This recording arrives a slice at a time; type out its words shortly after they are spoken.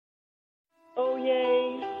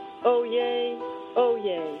Oh yay, oh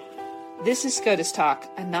yay. This is SCOTUS Talk,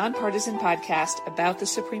 a nonpartisan podcast about the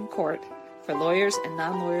Supreme Court for lawyers and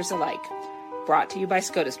non-lawyers alike, brought to you by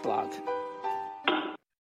SCOTUS Blog.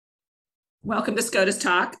 Welcome to SCOTUS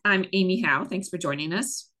Talk. I'm Amy Howe. Thanks for joining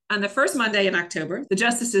us. On the first Monday in October, the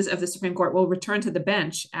justices of the Supreme Court will return to the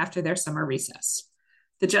bench after their summer recess.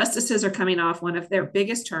 The justices are coming off one of their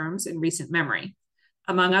biggest terms in recent memory.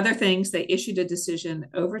 Among other things, they issued a decision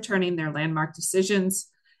overturning their landmark decisions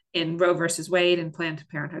in Roe versus Wade and Planned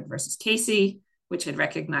Parenthood versus Casey, which had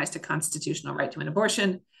recognized a constitutional right to an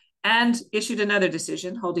abortion, and issued another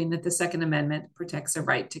decision holding that the Second Amendment protects a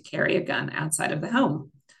right to carry a gun outside of the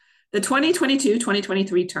home. The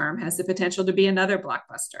 2022-2023 term has the potential to be another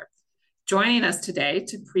blockbuster. Joining us today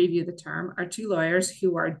to preview the term are two lawyers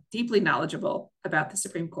who are deeply knowledgeable about the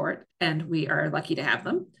Supreme Court, and we are lucky to have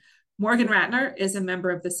them. Morgan Ratner is a member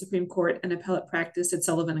of the Supreme Court and appellate practice at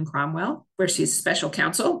Sullivan and Cromwell, where she's special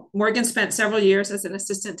counsel. Morgan spent several years as an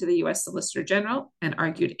assistant to the U.S. Solicitor General and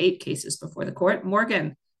argued 8 cases before the court.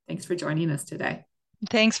 Morgan, thanks for joining us today.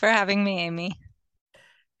 Thanks for having me, Amy.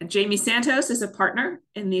 And Jamie Santos is a partner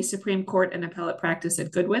in the Supreme Court and appellate practice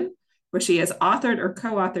at Goodwin, where she has authored or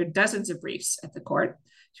co-authored dozens of briefs at the court.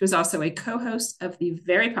 She was also a co-host of the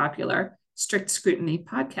very popular Strict Scrutiny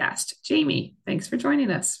podcast. Jamie, thanks for joining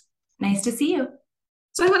us. Nice to see you.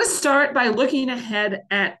 So I want to start by looking ahead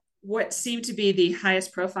at what seem to be the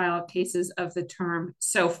highest profile cases of the term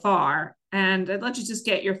so far. And I'd let you just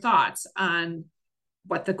get your thoughts on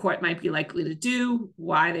what the court might be likely to do,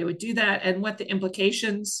 why they would do that, and what the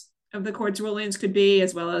implications of the court's rulings could be,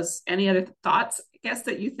 as well as any other thoughts, I guess,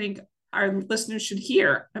 that you think our listeners should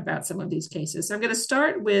hear about some of these cases. So I'm going to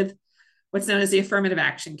start with what's known as the affirmative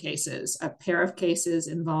action cases, a pair of cases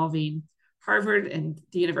involving Harvard and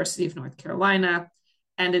the University of North Carolina,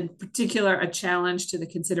 and in particular, a challenge to the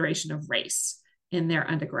consideration of race in their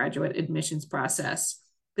undergraduate admissions process.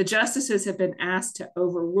 The justices have been asked to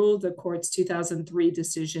overrule the court's 2003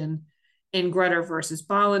 decision in Grutter versus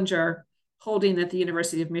Bollinger, holding that the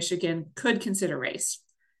University of Michigan could consider race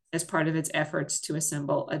as part of its efforts to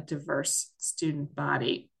assemble a diverse student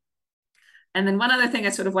body. And then one other thing I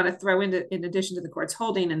sort of want to throw in addition to the court's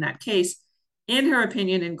holding in that case, in her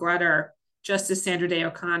opinion in Grutter, Justice Sandra Day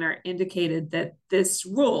O'Connor indicated that this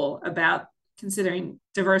rule about considering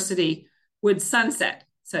diversity would sunset,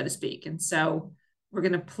 so to speak. And so we're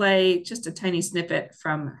going to play just a tiny snippet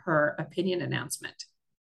from her opinion announcement.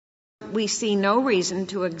 We see no reason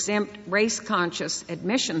to exempt race-conscious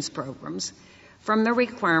admissions programs from the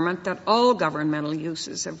requirement that all governmental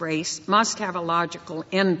uses of race must have a logical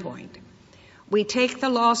endpoint. We take the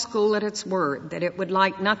law school at its word that it would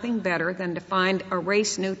like nothing better than to find a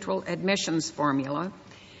race-neutral admissions formula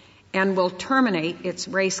and will terminate its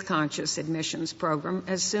race-conscious admissions program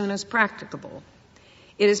as soon as practicable.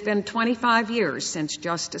 It has been 25 years since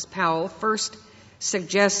Justice Powell first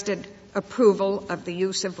suggested approval of the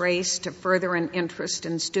use of race to further an interest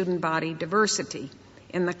in student body diversity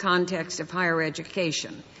in the context of higher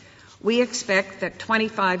education. We expect that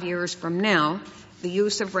 25 years from now, the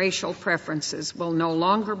use of racial preferences will no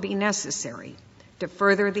longer be necessary to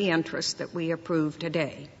further the interests that we approve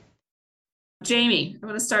today. Jamie, I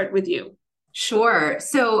want to start with you. Sure.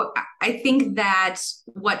 So I think that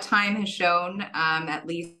what time has shown, at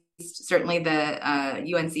least certainly the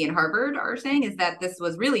UNC and Harvard are saying, is that this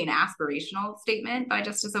was really an aspirational statement by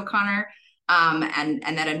Justice O'Connor.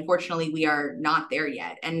 And that unfortunately we are not there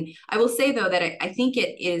yet. And I will say, though, that I think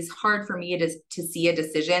it is hard for me to see a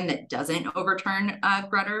decision that doesn't overturn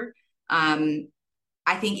Grutter.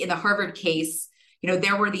 I think in the Harvard case,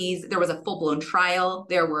 there was a full-blown trial.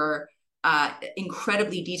 There were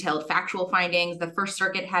incredibly detailed factual findings. The First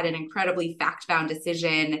Circuit had an incredibly fact-bound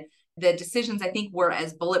decision. The decisions, I think, were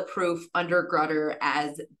as bulletproof under Grutter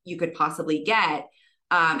as you could possibly get.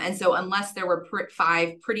 And so unless there were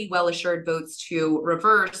 5 pretty well-assured votes to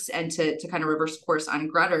reverse and to kind of reverse course on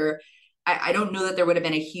Grutter, I don't know that there would have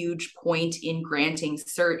been a huge point in granting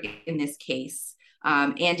cert in this case.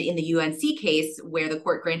 And in the UNC case, where the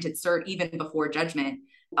court granted cert even before judgment,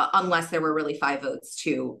 unless there were really 5 votes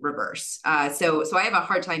to reverse. So I have a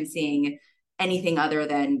hard time seeing anything other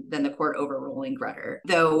than the court overruling Grutter,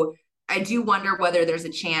 though I do wonder whether there's a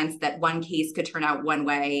chance that one case could turn out one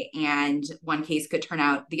way and one case could turn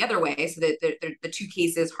out the other way. So that the 2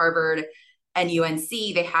 cases, Harvard and UNC,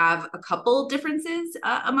 they have a couple differences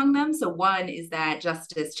among them. So one is that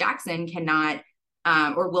Justice Jackson cannot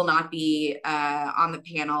or will not be on the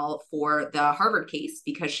panel for the Harvard case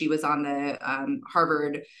because she was on the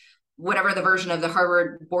Harvard, whatever the version of the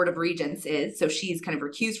Harvard Board of Regents is. So she's kind of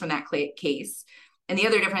recused from that case. And the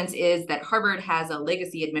other difference is that Harvard has a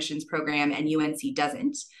legacy admissions program and UNC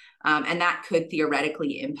doesn't. And that could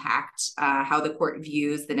theoretically impact how the court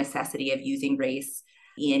views the necessity of using race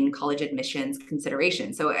in college admissions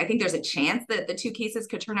consideration. So I think there's a chance that the two cases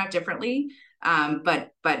could turn out differently,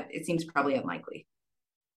 but it seems probably unlikely.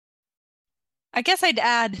 I guess I'd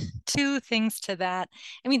add two things to that.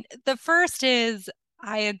 I mean, the first is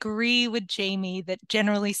I agree with Jamie that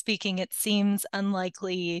generally speaking, it seems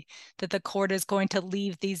unlikely that the court is going to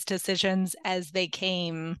leave these decisions as they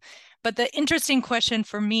came. But the interesting question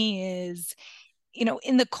for me is,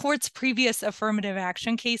 in the court's previous affirmative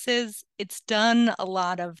action cases, it's done a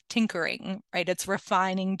lot of tinkering, right? It's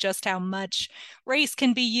refining just how much race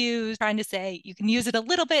can be used, trying to say you can use it a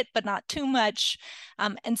little bit, but not too much.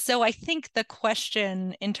 And so I think the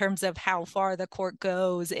question in terms of how far the court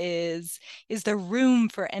goes is there room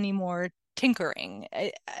for any more tinkering?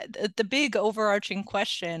 The big overarching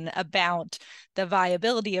question about the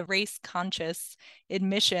viability of race-conscious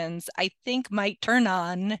admissions, I think, might turn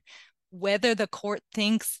on whether the court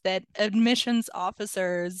thinks that admissions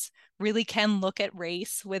officers really can look at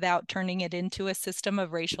race without turning it into a system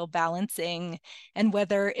of racial balancing, and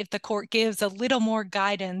whether if the court gives a little more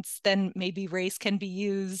guidance, then maybe race can be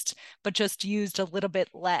used, but just used a little bit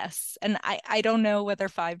less. And I don't know whether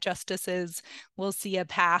 5 justices will see a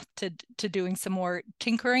path to doing some more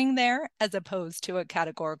tinkering there as opposed to a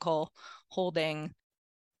categorical holding.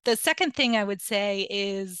 The second thing I would say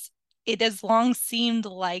is it has long seemed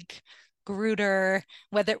like Grutter,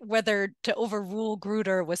 whether to overrule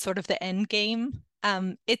Grutter was sort of the end game.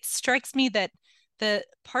 It strikes me that the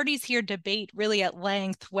parties here debate really at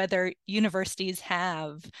length whether universities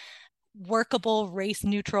have workable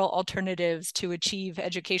race-neutral alternatives to achieve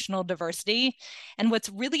educational diversity. And what's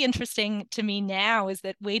really interesting to me now is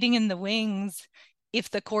that waiting in the wings,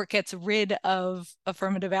 if the court gets rid of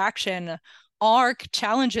affirmative action, are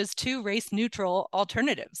challenges to race-neutral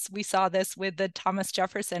alternatives. We saw this with the Thomas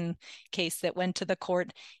Jefferson case that went to the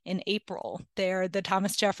court in April. There, the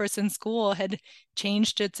Thomas Jefferson School had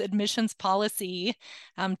changed its admissions policy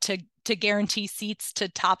to guarantee seats to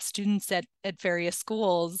top students at various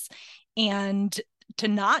schools, and to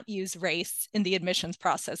not use race in the admissions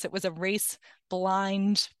process. It was a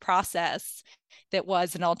race-blind process that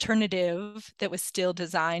was an alternative that was still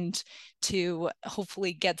designed to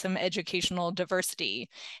hopefully get some educational diversity.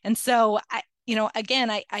 And so,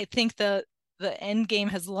 I think the end game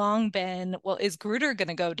has long been, well, is Grutter going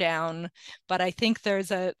to go down? But I think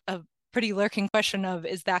there's a pretty lurking question of,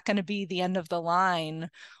 is that going to be the end of the line?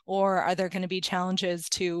 Or are there going to be challenges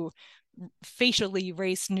to facially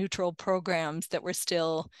race-neutral programs that were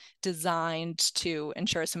still designed to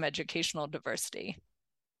ensure some educational diversity?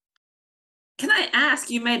 Can I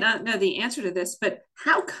ask, you may not know the answer to this, but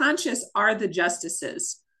how conscious are the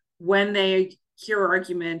justices when they hear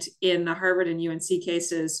argument in the Harvard and UNC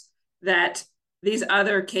cases that these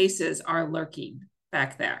other cases are lurking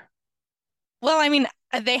back there? Well, I mean,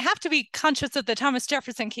 they have to be conscious of the Thomas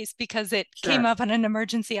Jefferson case because it came up on an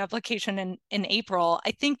emergency application in April.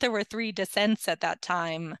 I think there were 3 dissents at that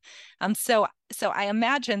time. So I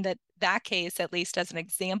imagine that case, at least as an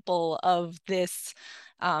example of this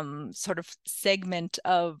sort of segment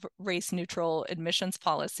of race-neutral admissions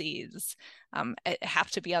policies,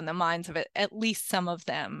 have to be on the minds of at least some of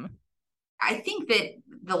them. I think that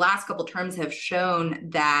the last couple terms have shown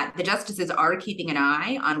that the justices are keeping an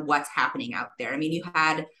eye on what's happening out there. I mean, you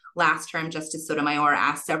had last term Justice Sotomayor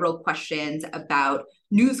asked several questions about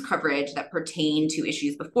news coverage that pertain to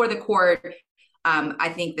issues before the court. I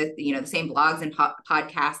think that, the same blogs and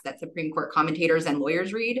podcasts that Supreme Court commentators and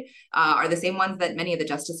lawyers read are the same ones that many of the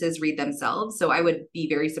justices read themselves. So I would be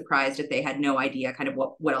very surprised if they had no idea kind of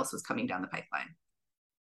what else was coming down the pipeline.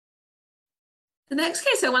 The next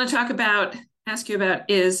case I want to ask you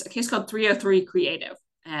about is a case called 303 Creative.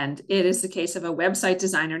 And it is the case of a website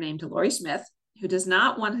designer named Lori Smith, who does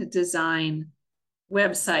not want to design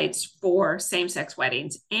websites for same-sex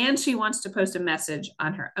weddings. And she wants to post a message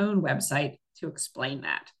on her own website to explain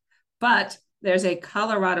that. But there's a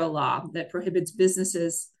Colorado law that prohibits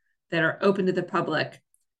businesses that are open to the public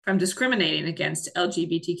from discriminating against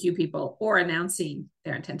LGBTQ people or announcing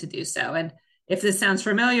their intent to do so. And if this sounds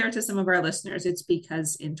familiar to some of our listeners, it's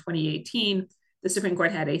because in 2018, the Supreme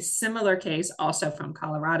Court had a similar case also from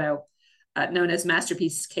Colorado known as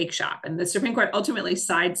Masterpiece Cake Shop. And the Supreme Court ultimately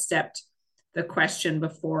sidestepped the question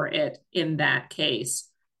before it in that case.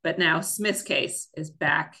 But now Smith's case is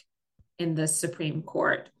back in the Supreme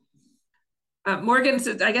Court. Morgan,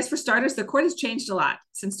 so I guess for starters, the court has changed a lot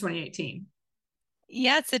since 2018.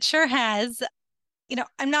 Yes, it sure has.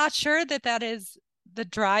 I'm not sure that is the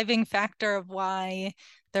driving factor of why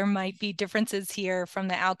there might be differences here from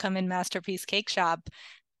the outcome in Masterpiece Cake Shop,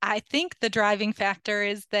 I think the driving factor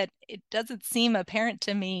is that it doesn't seem apparent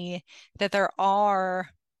to me that there are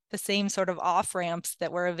the same sort of off-ramps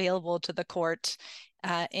that were available to the court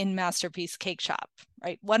in Masterpiece Cake Shop,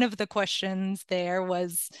 right? One of the questions there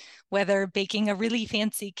was whether baking a really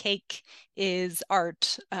fancy cake is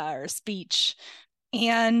art or speech.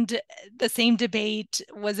 And the same debate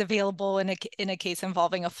was available in a case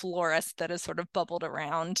involving a florist that has sort of bubbled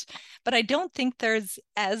around. But I don't think there's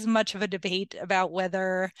as much of a debate about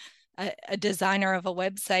whether a designer of a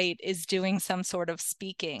website is doing some sort of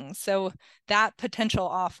speaking. So that potential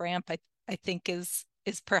off-ramp, I think, is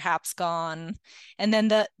perhaps gone. And then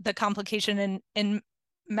the complication in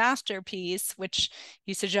Masterpiece, which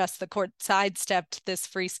you suggest the court sidestepped this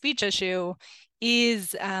free speech issue,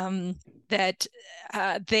 is that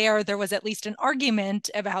there was at least an argument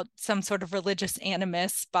about some sort of religious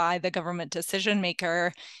animus by the government decision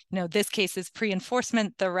maker. This case is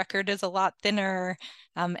pre-enforcement. The record is a lot thinner.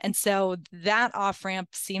 And so that off-ramp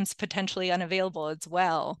seems potentially unavailable as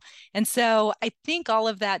well. And so I think all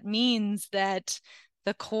of that means that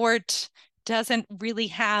the court doesn't really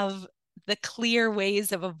have the clear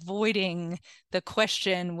ways of avoiding the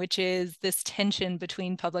question, which is this tension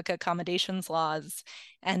between public accommodations laws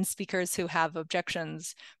and speakers who have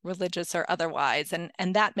objections, religious or otherwise.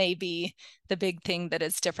 And that may be the big thing that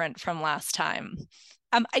is different from last time.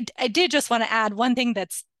 I did just want to add one thing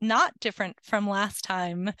that's not different from last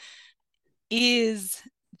time is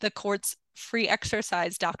the court's free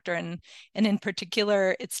exercise doctrine, and in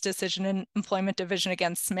particular, its decision in Employment Division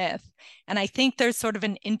against Smith. And I think there's sort of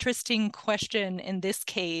an interesting question in this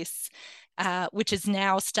case, which is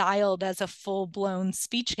now styled as a full-blown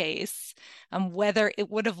speech case, whether it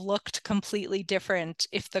would have looked completely different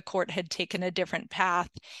if the court had taken a different path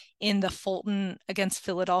in the Fulton against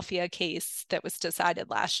Philadelphia case that was decided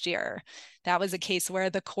last year. That was a case where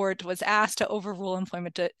the court was asked to overrule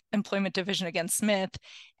Employment Division against Smith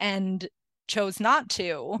and chose not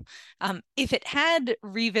to. If it had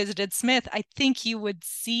revisited Smith, I think you would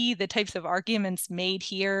see the types of arguments made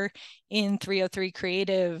here in 303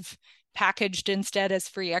 Creative packaged instead as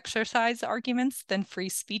free exercise arguments than free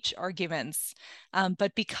speech arguments.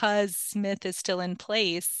 But because Smith is still in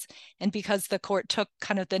place, and because the court took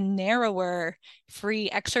kind of the narrower free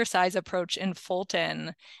exercise approach in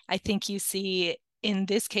Fulton, I think you see in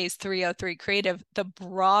this case, 303 Creative, the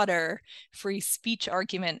broader free speech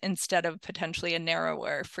argument instead of potentially a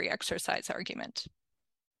narrower free exercise argument.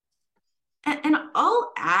 And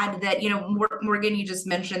I'll add that, Morgan, you just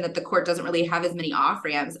mentioned that the court doesn't really have as many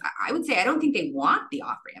off-ramps. I would say I don't think they want the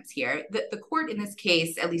off-ramps here. The court in this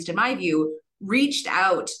case, at least in my view, reached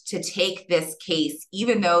out to take this case,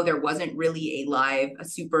 even though there wasn't really a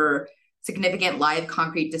super significant live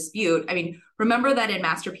concrete dispute. I mean, remember that in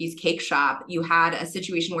Masterpiece Cake Shop, you had a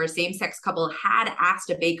situation where a same-sex couple had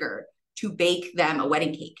asked a baker to bake them a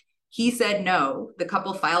wedding cake. He said no. The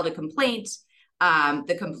couple filed a complaint.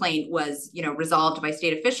 The complaint was, resolved by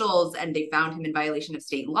state officials, and they found him in violation of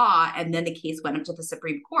state law. And then the case went up to the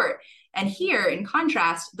Supreme Court. And here, in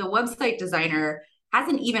contrast, the website designer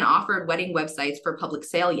hasn't even offered wedding websites for public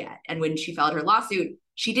sale yet. And when she filed her lawsuit,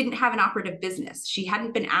 she didn't have an operative business. She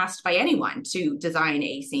hadn't been asked by anyone to design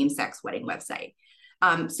a same-sex wedding website.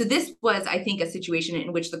 So this was, I think, a situation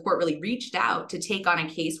in which the court really reached out to take on a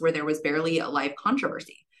case where there was barely a live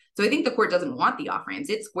controversy. So I think the court doesn't want the off-ramps.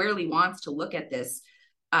 It squarely wants to look at this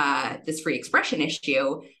free expression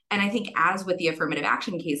issue. And I think, as with the affirmative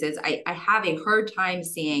action cases, I have a hard time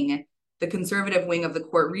seeing the conservative wing of the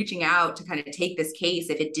court reaching out to kind of take this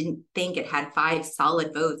case if it didn't think it had 5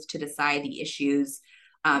 solid votes to decide the issues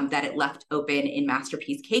that it left open in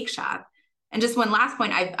Masterpiece Cake Shop. And just one last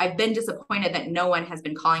point, I've been disappointed that no one has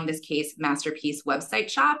been calling this case Masterpiece Website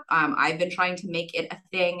Shop. I've been trying to make it a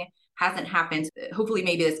thing, hasn't happened. Hopefully,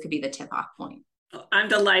 maybe this could be the tip-off point. I'm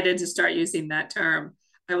delighted to start using that term.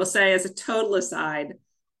 I will say, as a total aside,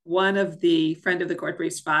 one of the friend of the court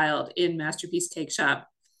briefs filed in Masterpiece Cake Shop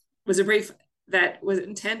was a brief that was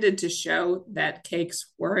intended to show that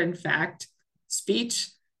cakes were, in fact, speech.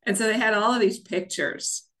 And so they had all of these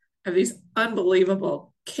pictures of these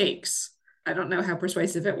unbelievable cakes. I don't know how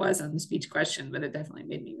persuasive it was on the speech question, but it definitely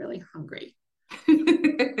made me really hungry.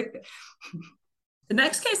 The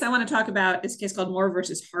next case I want to talk about is a case called Moore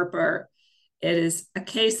versus Harper. It is a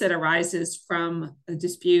case that arises from a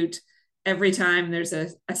dispute every time there's a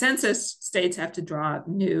census. States have to draw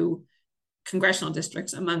new congressional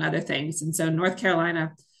districts, among other things. And so North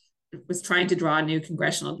Carolina was trying to draw new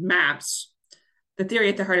congressional maps. The theory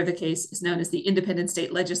at the heart of the case is known as the independent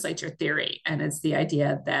state legislature theory. And it's the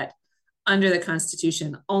idea that under the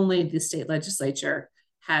Constitution, only the state legislature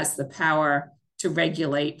has the power to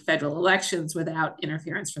regulate federal elections without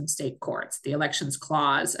interference from state courts. The Elections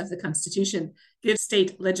Clause of the Constitution gives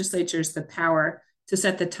state legislatures the power to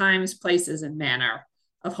set the times, places, and manner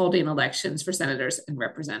of holding elections for senators and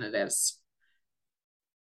representatives.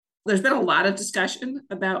 There's been a lot of discussion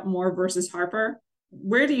about Moore versus Harper.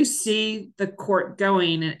 Where do you see the court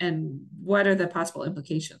going, and what are the possible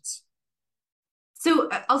implications? So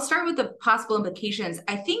I'll start with the possible implications.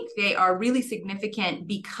 I think they are really significant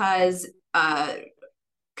because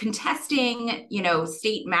contesting,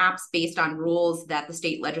 state maps based on rules that the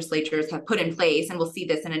state legislatures have put in place, and we'll see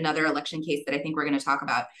this in another election case that I think we're going to talk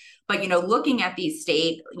about. But, looking at these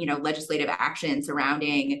state, legislative actions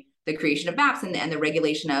surrounding the creation of maps and the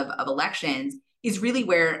regulation of elections is really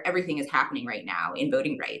where everything is happening right now in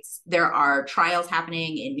voting rights. There are trials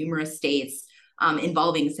happening in numerous states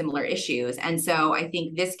involving similar issues. And so I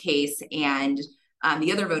think this case and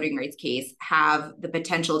the other voting rights case have the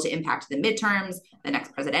potential to impact the midterms, the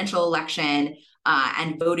next presidential election,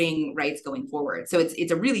 and voting rights going forward. So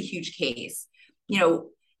it's a really huge case.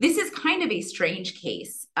 This is kind of a strange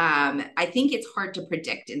case. I think it's hard to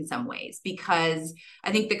predict in some ways because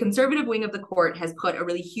I think the conservative wing of the court has put a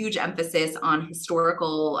really huge emphasis on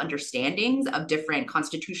historical understandings of different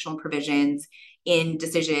constitutional provisions in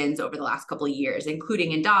decisions over the last couple of years,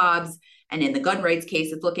 including in Dobbs. And in the gun rights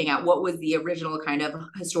case, it's looking at what was the original kind of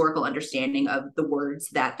historical understanding of the words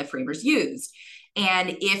that the framers used.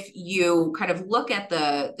 And if you kind of look at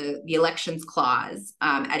the elections clause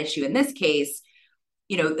at issue in this case,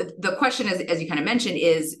 the question is, as you kind of mentioned,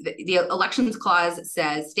 is the elections clause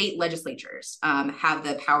says state legislatures have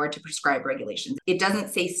the power to prescribe regulations. It doesn't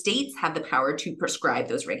say states have the power to prescribe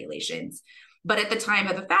those regulations. But at the time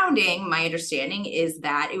of the founding, my understanding is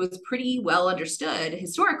that it was pretty well understood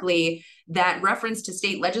historically that reference to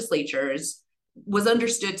state legislatures was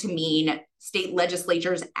understood to mean state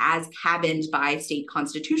legislatures as cabined by state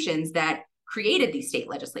constitutions that created these state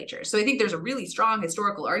legislatures. So I think there's a really strong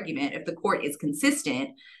historical argument if the court is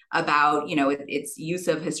consistent about, its use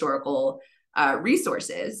of historical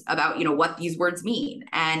resources about, what these words mean.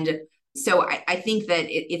 And so I think that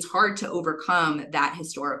it's hard to overcome that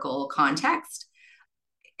historical context.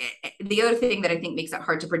 The other thing that I think makes it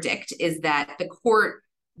hard to predict is that the court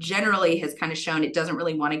generally has kind of shown it doesn't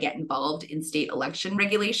really want to get involved in state election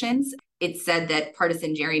regulations. It said that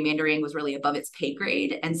partisan gerrymandering was really above its pay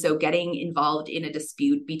grade. And so getting involved in a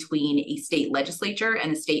dispute between a state legislature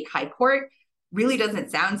and a state high court really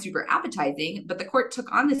doesn't sound super appetizing, but the court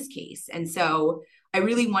took on this case. And so I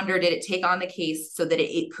really wonder, did it take on the case so that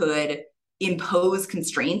it could impose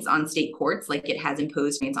constraints on state courts like it has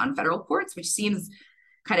imposed constraints on federal courts, which seems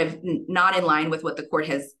kind of not in line with what the court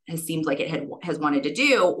has seemed like it has wanted to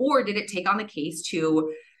do? Or did it take on the case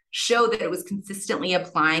to show that it was consistently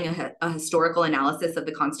applying a historical analysis of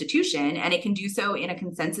the Constitution, and it can do so in a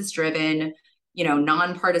consensus-driven,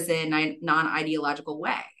 nonpartisan, non-ideological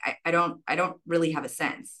way? I don't really have a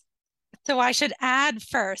sense. So I should add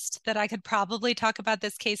first that I could probably talk about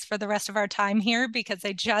this case for the rest of our time here because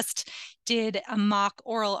I just did a mock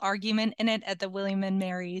oral argument in it at the William and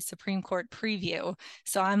Mary Supreme Court preview.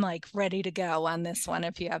 So I'm ready to go on this one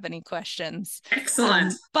if you have any questions.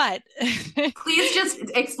 Excellent. But please just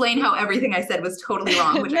explain how everything I said was totally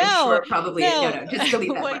wrong, which I'm sure probably no, just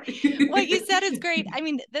delete that part. What you said is great. I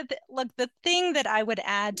mean, the thing that I would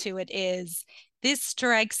add to it is this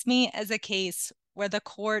strikes me as a case where the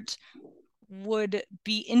court would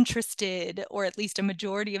be interested, or at least a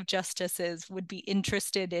majority of justices would be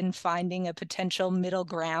interested in finding a potential middle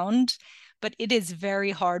ground, but it is very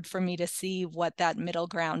hard for me to see what that middle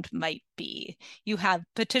ground might be. You have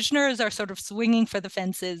petitioners are sort of swinging for the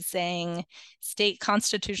fences saying state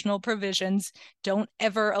constitutional provisions don't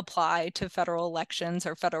ever apply to federal elections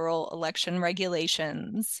or federal election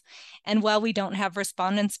regulations. And while we don't have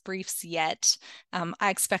respondents' briefs yet, I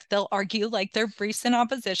expect they'll argue, like their briefs in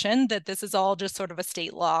opposition, that this is all just sort of a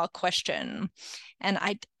state law question. And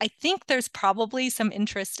I think there's probably some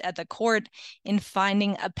interest at the court in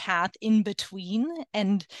finding a path in between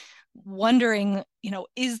and wondering,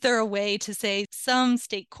 is there a way to say some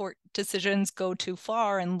state court decisions go too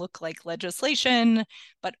far and look like legislation,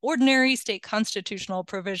 but ordinary state constitutional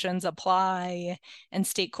provisions apply and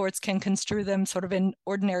state courts can construe them sort of in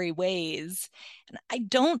ordinary ways. And I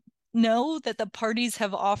don't know that the parties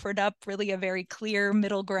have offered up really a very clear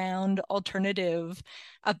middle ground alternative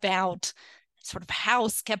about sort of how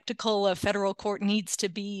skeptical a federal court needs to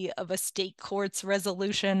be of a state court's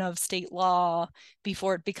resolution of state law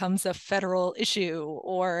before it becomes a federal issue,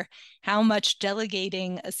 or how much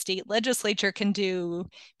delegating a state legislature can do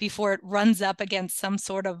before it runs up against some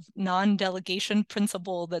sort of non-delegation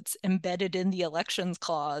principle that's embedded in the elections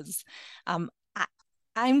clause.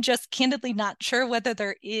 I'm just candidly not sure whether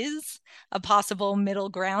there is a possible middle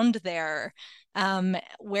ground there,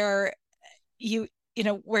 where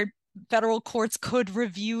where federal courts could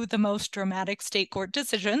review the most dramatic state court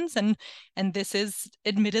decisions, and this is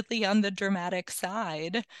admittedly on the dramatic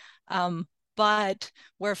side, but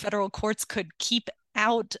where federal courts could keep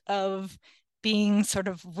out of being sort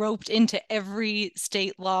of roped into every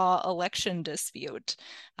state law election dispute.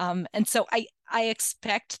 And so I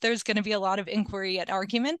expect there's going to be a lot of inquiry and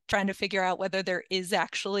argument trying to figure out whether there is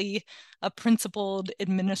actually a principled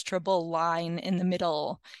administrable line in the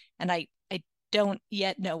middle. And I don't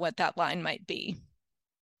yet know what that line might be.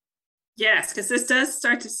 Yes, because this does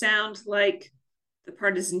start to sound like the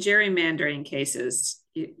partisan gerrymandering cases,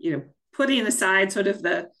 putting aside sort of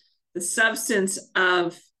the substance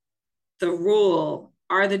of the rule.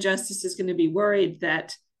 Are the justices going to be worried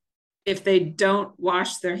that if they don't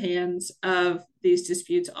wash their hands of these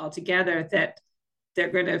disputes altogether, that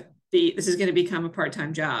this is going to become a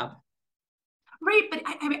part-time job? Right, but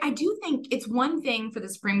I do think it's one thing for the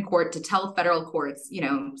Supreme Court to tell federal courts,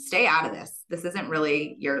 stay out of this. This isn't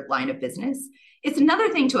really your line of business. It's another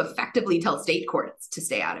thing to effectively tell state courts to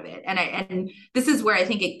stay out of it. And this is where I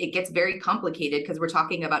think it gets very complicated, because we're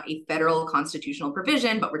talking about a federal constitutional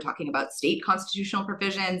provision, but we're talking about state constitutional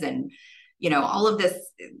provisions and, all of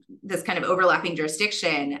this kind of overlapping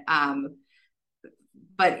jurisdiction.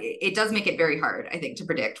 But it does make it very hard, I think, to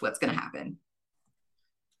predict what's going to happen.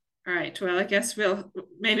 All right. Well, I guess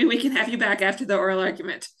maybe we can have you back after the oral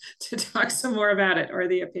argument to talk some more about it, or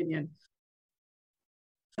the opinion.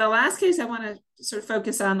 The last case I want to sort of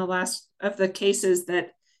focus on, the last of the cases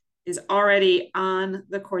that is already on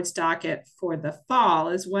the court's docket for the fall,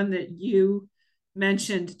 is one that you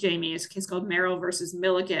mentioned, Jamie. It's a case called Merrill versus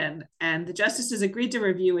Milligan. And the justices agreed to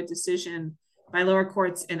review a decision by lower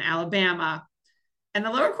courts in Alabama. And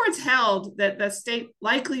the lower courts held that the state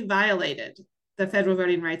likely violated the Federal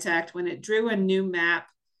Voting Rights Act when it drew a new map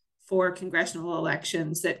for congressional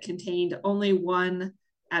elections that contained only 1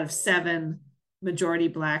 out of 7 majority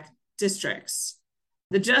Black districts.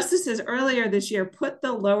 The justices earlier this year put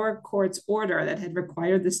the lower court's order that had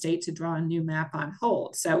required the state to draw a new map on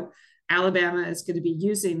hold. So Alabama is going to be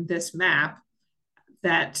using this map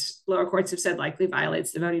that lower courts have said likely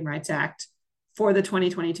violates the Voting Rights Act for the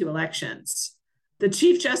 2022 elections. The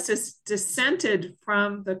Chief Justice dissented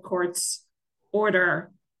from the court's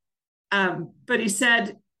order, but he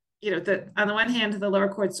said, that on the one hand, the lower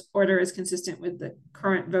court's order is consistent with the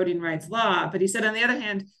current voting rights law, but he said, on the other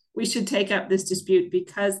hand, we should take up this dispute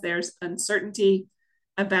because there's uncertainty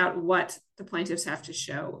about what the plaintiffs have to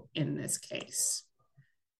show in this case.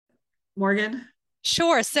 Morgan?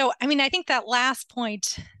 Sure. So, I think that last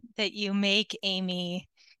point that you make, Amy,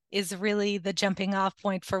 is really the jumping off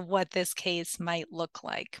point for what this case might look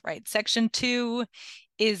like, right? Section 2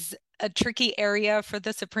 is a tricky area for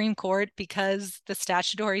the Supreme Court because the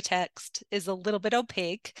statutory text is a little bit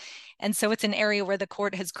opaque. And so it's an area where the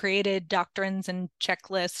court has created doctrines and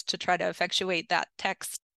checklists to try to effectuate that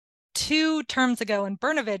text. 2 terms ago in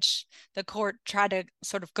Brnovich, the court tried to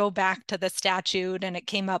sort of go back to the statute, and it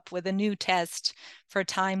came up with a new test for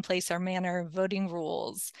time, place, or manner voting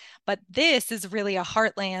rules. But this is really a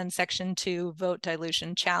heartland Section 2 vote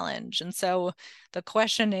dilution challenge. And so the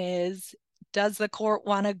question is, does the court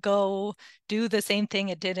want to go do the same thing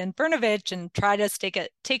it did in Brnovich and try to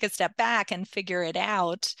take a step back and figure it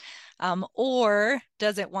out? Or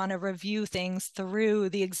does it want to review things through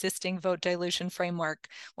the existing vote dilution framework,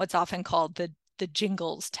 what's often called the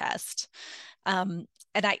Jingles test? And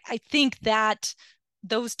I think that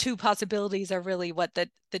those 2 possibilities are really what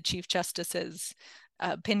the Chief Justice's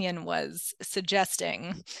opinion was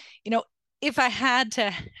suggesting. If I had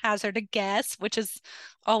to hazard a guess, which is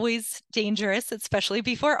always dangerous, especially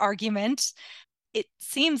before argument, it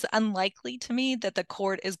seems unlikely to me that the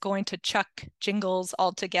court is going to chuck Jingles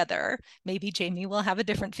altogether. Maybe Jamie will have a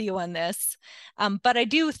different view on this. But I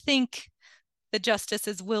do think the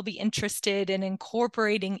justices will be interested in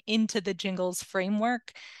incorporating into the Jingles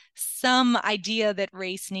framework some idea that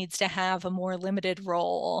race needs to have a more limited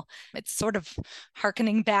role. It's sort of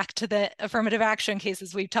hearkening back to the affirmative action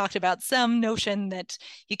cases we've talked about, some notion that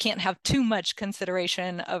you can't have too much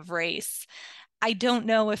consideration of race. I don't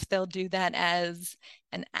know if they'll do that as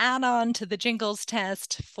an add-on to the Jingles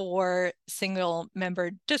test for single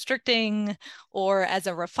member districting, or as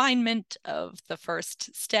a refinement of the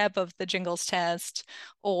first step of the Jingles test,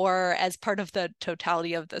 or as part of the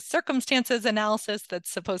totality of the circumstances analysis that's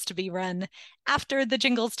supposed to be run after the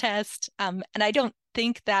Jingles test. And I don't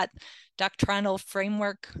think that doctrinal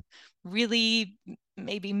framework really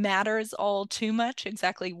maybe matters all too much,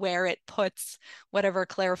 exactly where it puts whatever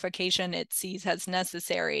clarification it sees as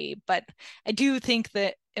necessary. But I do think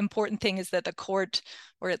the important thing is that the court,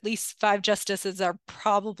 or at least 5 justices, are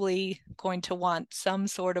probably going to want some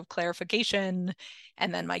sort of clarification.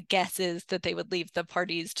 And then my guess is that they would leave the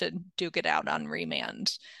parties to duke it out on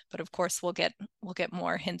remand. But of course, we'll get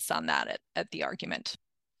more hints on that at the argument.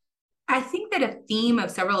 I think that a theme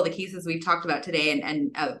of several of the cases we've talked about today,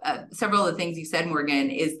 and several of the things you said, Morgan,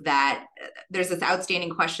 is that there's this outstanding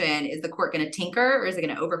question: is the court going to tinker or is it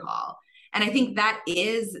going to overhaul? And I think that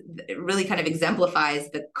really kind of exemplifies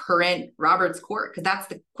the current Roberts court, because that's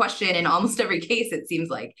the question in almost every case, it seems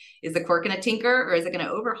like. Is the court going to tinker or is it going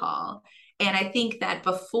to overhaul? And I think that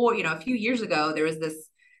before, a few years ago, there was this,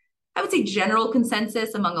 I would say, general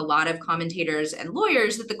consensus among a lot of commentators and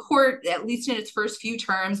lawyers that the court, at least in its first few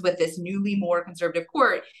terms with this newly more conservative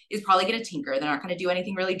court, is probably going to tinker. They're not going to do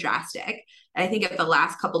anything really drastic. And I think if the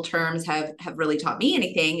last couple terms have really taught me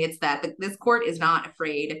anything, it's that this court is not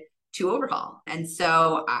afraid to overhaul. And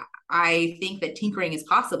so I think that tinkering is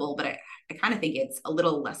possible, but I kind of think it's a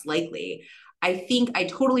little less likely. I think I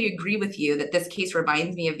totally agree with you that this case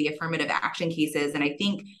reminds me of the affirmative action cases. And I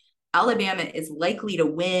think Alabama is likely to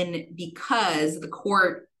win because the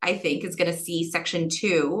court, I think, is going to see Section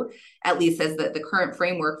 2, at least as the current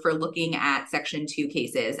framework for looking at Section 2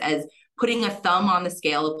 cases, as putting a thumb on the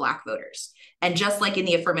scale of Black voters. And just like in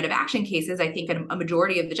the affirmative action cases, I think a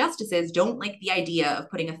majority of the justices don't like the idea of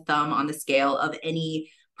putting a thumb on the scale of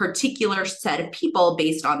any particular set of people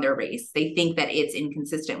based on their race. They think that it's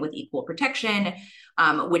inconsistent with equal protection,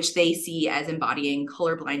 which they see as embodying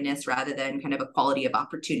colorblindness rather than kind of equality of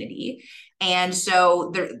opportunity. And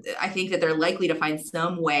so I think that they're likely to find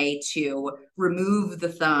some way to remove the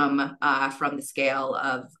thumb from the scale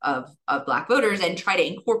of Black voters and try to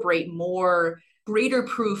incorporate greater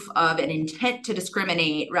proof of an intent to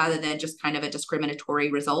discriminate rather than just kind of a discriminatory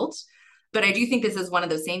result. But I do think this is one of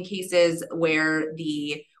those same cases where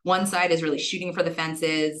the one side is really shooting for the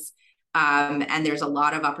fences, and there's a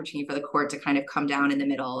lot of opportunity for the court to kind of come down in the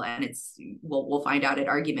middle, and we'll find out at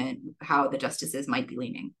argument how the justices might be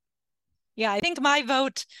leaning. Yeah, I think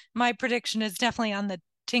my prediction is definitely on the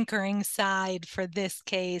tinkering side for this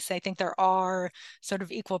case. I think there are sort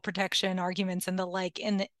of equal protection arguments and the like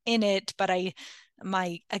in it, but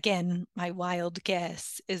my wild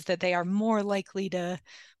guess is that they are more likely to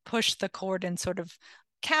push the court in sort of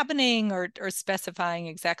cabining or specifying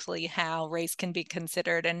exactly how race can be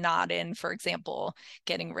considered, and not in, for example,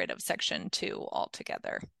 getting rid of Section 2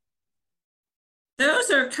 altogether.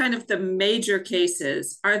 Those are kind of the major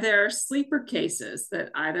cases. Are there sleeper cases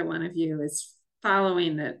that either one of you is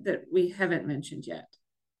following that we haven't mentioned yet?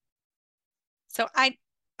 So I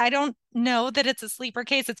don't know that it's a sleeper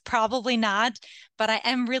case. It's probably not, but I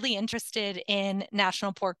am really interested in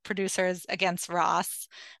National Pork Producers against Ross,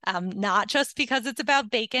 not just because it's about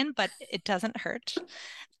bacon, but it doesn't hurt.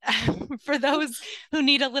 For those who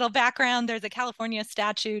need a little background, there's a California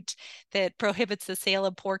statute that prohibits the sale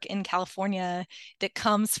of pork in California that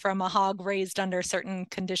comes from a hog raised under certain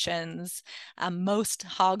conditions. Most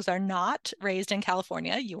hogs are not raised in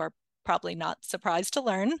California. You are probably not surprised to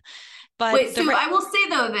learn. But wait, so I will say,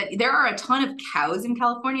 though, that there are a ton of cows in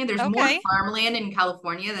California. There's more farmland in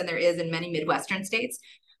California than there is in many Midwestern states.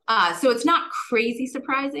 So it's not crazy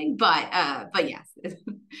surprising, but yes.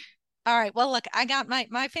 All right. Well, look, I got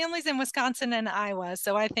my family's in Wisconsin and Iowa,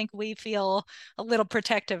 so I think we feel a little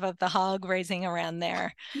protective of the hog raising around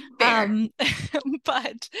there.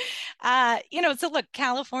 But, so look,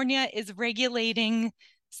 California is regulating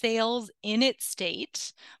sales in its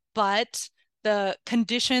state, but the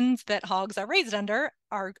conditions that hogs are raised under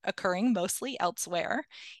are occurring mostly elsewhere.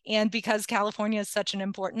 And because California is such an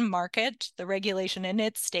important market, the regulation in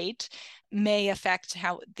its state may affect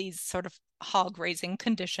how these sort of hog raising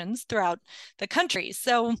conditions throughout the country.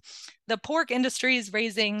 So the pork industry is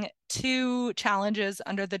raising 2 challenges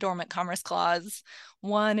under the Dormant Commerce Clause.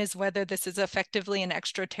 One is whether this is effectively an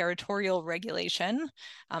extraterritorial regulation.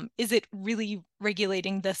 Is it really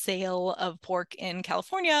regulating the sale of pork in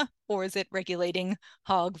California, or is it regulating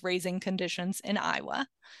hog raising conditions in Iowa?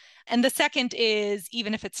 And the second is,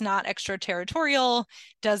 even if it's not extraterritorial,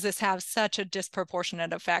 does this have such a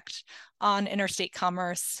disproportionate effect on interstate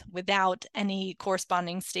commerce without any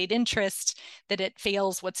corresponding state interest that it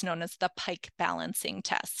fails what's known as the Pike balancing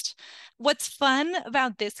test? What's fun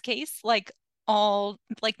about this case, like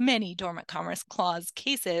many Dormant Commerce Clause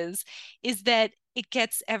cases, is that it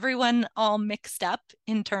gets everyone all mixed up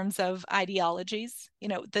in terms of ideologies.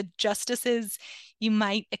 The justices you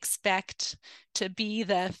might expect to be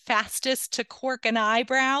the fastest to quirk an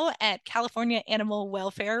eyebrow at California animal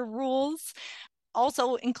welfare rules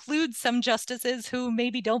also include some justices who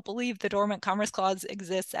maybe don't believe the Dormant Commerce Clause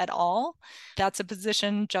exists at all. That's a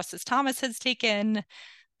position Justice Thomas has taken.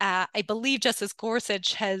 I believe Justice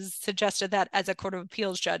Gorsuch has suggested that as a Court of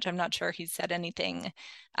Appeals judge. I'm not sure he's said anything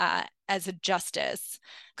as a justice.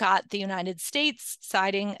 Got the United States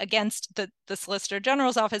siding against the Solicitor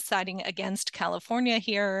General's office, siding against California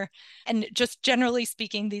here. And just generally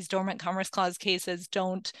speaking, these Dormant Commerce Clause cases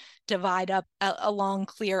don't divide up along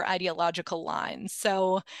clear ideological lines.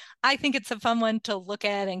 So I think it's a fun one to look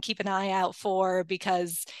at and keep an eye out for,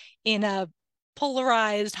 because in a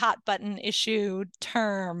polarized hot button issue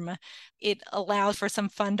term, it allows for some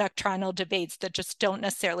fun doctrinal debates that just don't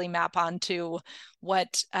necessarily map onto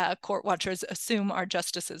what court watchers assume are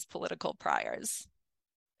justices' political priors.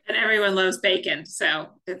 And everyone loves bacon,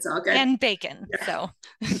 so it's all good. And bacon, yeah. So.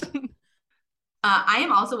 I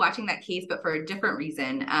am also watching that case, but for a different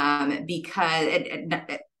reason, because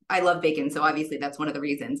I love bacon, so obviously that's one of the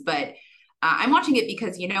reasons, but I'm watching it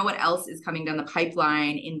because you know what else is coming down the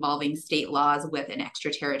pipeline involving state laws with an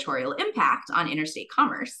extraterritorial impact on interstate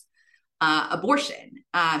commerce? Abortion.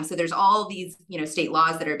 So there's all these, state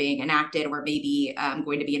laws that are being enacted or maybe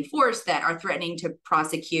going to be enforced that are threatening to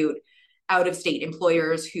prosecute out-of-state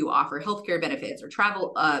employers who offer healthcare benefits or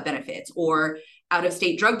travel benefits, or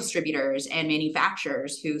out-of-state drug distributors and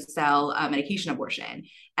manufacturers who sell medication abortion.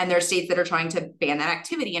 And there are states that are trying to ban that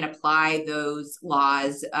activity and apply those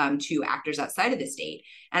laws to actors outside of the state.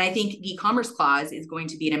 And I think the Commerce Clause is going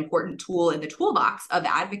to be an important tool in the toolbox of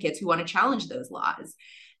advocates who want to challenge those laws.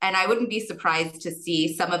 And I wouldn't be surprised to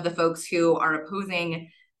see some of the folks who are opposing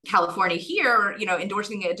California here,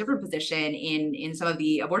 endorsing a different position in some of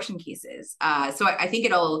the abortion cases. So I think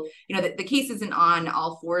it'll, the case isn't on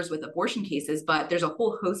all fours with abortion cases, but there's a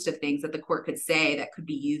whole host of things that the court could say that could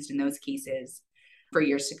be used in those cases for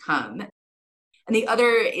years to come. And the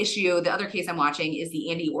other case I'm watching is the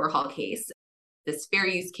Andy Warhol case, this fair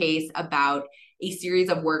use case about a series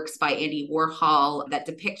of works by Andy Warhol that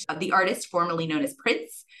depict the artist formerly known as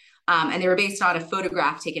Prince. And they were based on a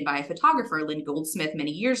photograph taken by a photographer, Lynn Goldsmith,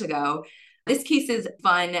 many years ago. This case is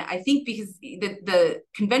fun, I think, because the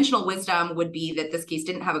conventional wisdom would be that this case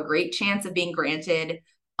didn't have a great chance of being granted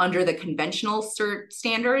under the conventional cert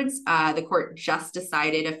standards. The court just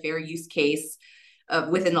decided a fair use case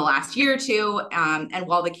within the last year or two. And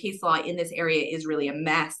while the case law in this area is really a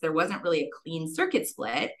mess, there wasn't really a clean circuit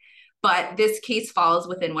split. But this case falls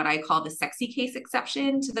within what I call the sexy case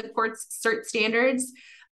exception to the court's cert standards.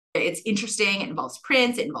 It's interesting. It involves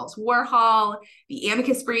Prince. It involves Warhol. The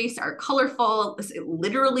amicus briefs are colorful,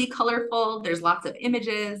 literally colorful. There's lots of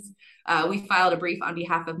images. We filed a brief on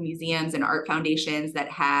behalf of museums and art foundations that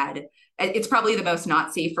it's probably the most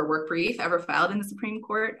not safe for work brief ever filed in the Supreme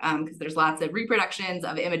Court, because there's lots of reproductions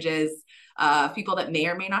of images of people that may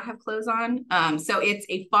or may not have clothes on. So it's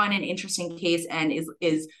a fun and interesting case, and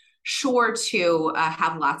is sure to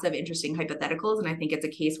have lots of interesting hypotheticals. And I think it's a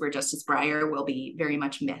case where Justice Breyer will be very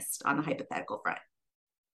much missed on the hypothetical front.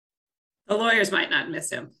 The lawyers might not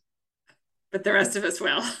miss him, but the rest of us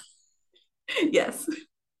will. Yes.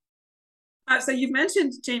 So you've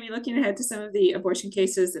mentioned, Jamie, looking ahead to some of the abortion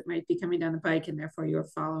cases that might be coming down the pike, and therefore you're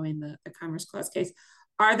following the Commerce Clause case.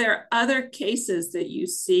 Are there other cases that you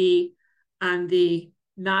see on the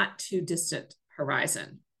not too distant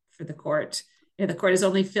horizon for the court? The court has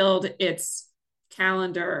only filled its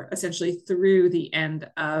calendar essentially through the end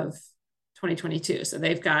of 2022. So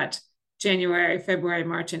they've got January, February,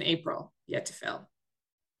 March, and April yet to fill.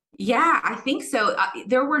 Yeah, I think so.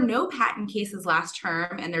 There were no patent cases last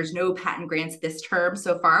term, and there's no patent grants this term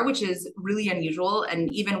so far, which is really unusual.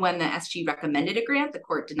 And even when the SG recommended a grant, the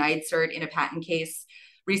court denied cert in a patent case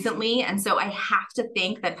recently. And so I have to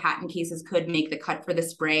think that patent cases could make the cut for the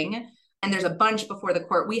spring. And there's a bunch before the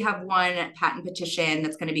court. We have one patent petition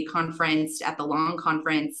that's going to be conferenced at the Long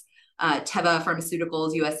Conference, Teva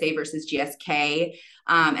Pharmaceuticals USA versus GSK.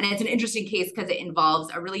 And it's an interesting case because it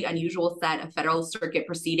involves a really unusual set of federal circuit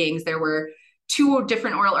proceedings. There were two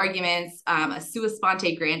different oral arguments, a sua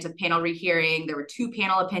sponte grant of panel rehearing. There were two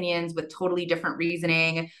panel opinions with totally different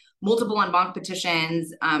reasoning. multiple en banc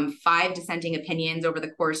petitions, 5 dissenting opinions over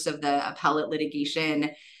the course of the appellate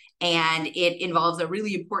litigation. And it involves a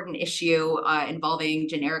really important issue involving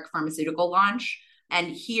generic pharmaceutical launch.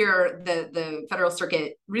 And here, the Federal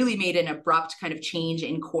Circuit really made an abrupt kind of change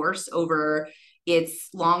in course over its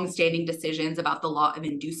long-standing decisions about the law of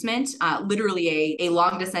inducement. Literally, a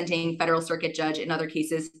long dissenting Federal Circuit judge in other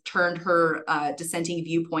cases turned her dissenting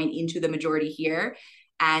viewpoint into the majority here,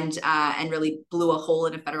 and really blew a hole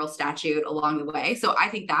in a federal statute along the way. So I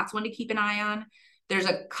think that's one to keep an eye on. There's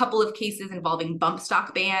a couple of cases involving bump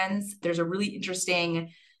stock bans. There's a really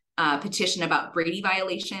interesting petition about Brady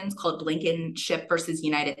violations called Blankenship versus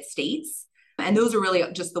United States. And those are really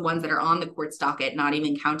just the ones that are on the court's docket, not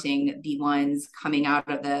even counting the ones coming out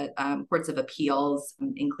of the courts of appeals,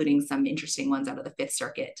 including some interesting ones out of the Fifth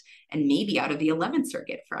Circuit and maybe out of the 11th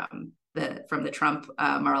Circuit from the Trump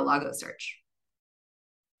Mar-a-Lago search.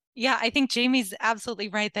 Yeah, I think Jamie's absolutely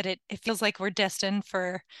right that it feels like we're destined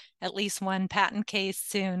for at least one patent case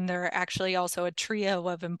soon. There are actually also a trio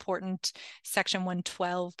of important Section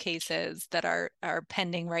 112 cases that are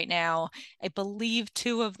pending right now. I believe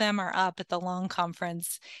 2 of them are up at the Long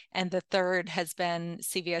Conference, and the third has been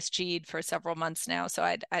CVSG'd for several months now. So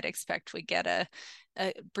I'd expect we get a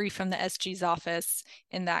brief from the SG's office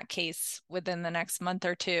in that case within the next month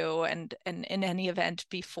or two, and in any event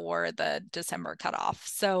before the December cutoff.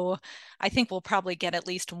 So I think we'll probably get at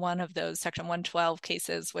least one of those Section 112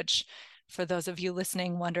 cases, which, for those of you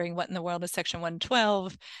listening wondering what in the world is Section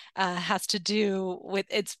 112, has to do with,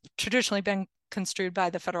 it's traditionally been construed by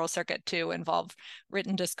the Federal Circuit to involve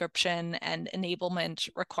written description and enablement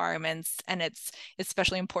requirements, and it's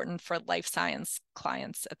especially important for life science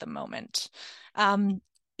clients at the moment. On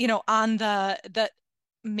the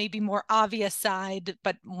maybe more obvious side,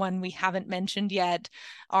 but one we haven't mentioned yet,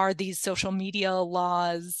 are these social media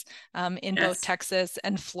laws in both Texas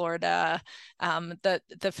and Florida.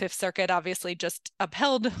 The Fifth Circuit obviously just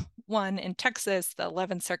upheld one in Texas. The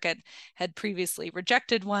 11th Circuit had previously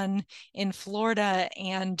rejected one in Florida,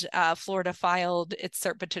 and Florida filed its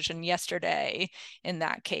cert petition yesterday in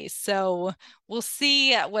that case. So we'll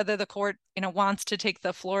see whether the court wants to take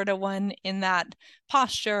the Florida one in that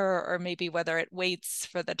posture, or maybe whether it waits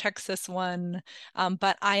for the Texas one.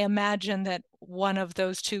 But I imagine that one of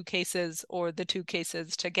those 2 cases, or the 2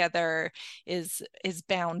 cases together, is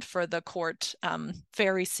bound for the court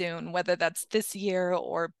very soon. Whether that's this year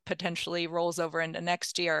or potentially rolls over into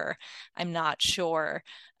next year, I'm not sure.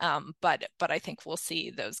 But I think we'll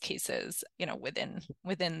see those cases,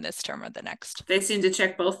 within this term or the next. They seem to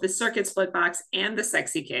check both the circuit split box and the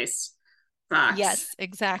sexy case box. Yes,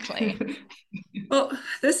 exactly. Well,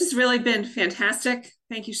 this has really been fantastic.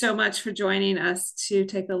 Thank you so much for joining us to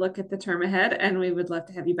take a look at the term ahead, and we would love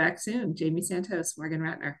to have you back soon. Jamie Santos, Morgan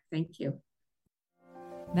Ratner, thank you.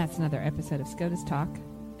 That's another episode of SCOTUS Talk.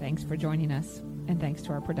 Thanks for joining us, and thanks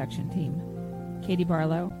to our production team: Katie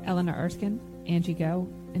Barlow, Eleanor Erskine, Angie Go,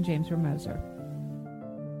 and James Ramoser.